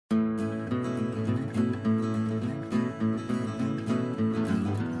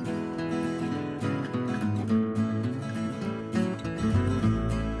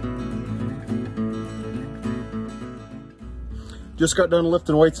Just got done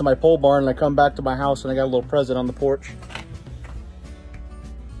lifting weights in my pole barn, and I come back to my house and I got a little present on the porch.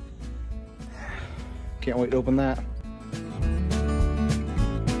 Can't wait to open that.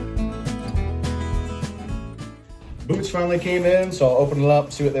 Boots finally came in, so I'll open it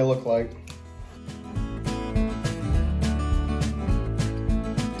up, see what they look like.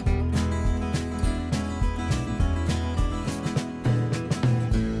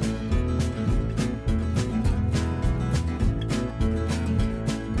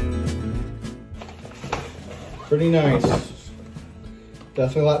 Pretty nice.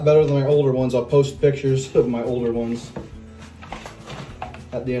 Definitely a lot better than my older ones. I'll post pictures of my older ones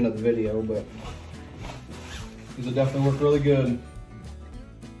at the end of the video, but these will definitely work really good.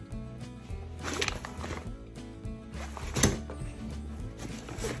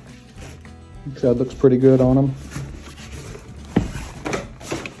 That looks pretty good on them.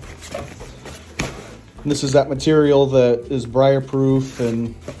 And this is that material that is briar proof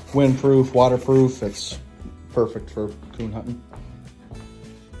and wind proof, waterproof. It's perfect for coon hunting.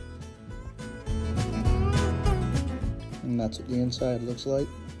 And that's what the inside looks like.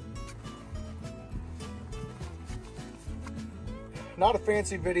 Not a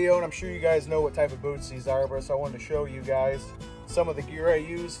fancy video, and I'm sure you guys know what type of boots these are, but so I wanted to show you guys some of the gear I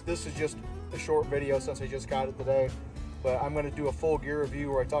use. This is just a short video since I just got it today, but I'm going to do a full gear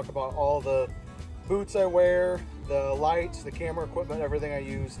review where I talk about all the boots I wear, the lights, the camera equipment, everything I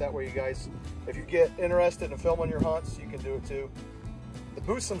use. That way you guys, if you get interested in filming your hunts, you can do it too. The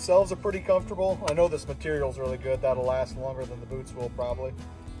boots themselves are pretty comfortable. I know this material is really good. That'll last longer than the boots will probably,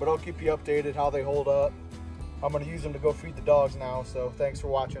 but I'll keep you updated how they hold up. I'm going to use them to go feed the dogs now, so thanks for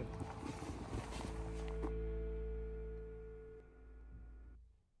watching.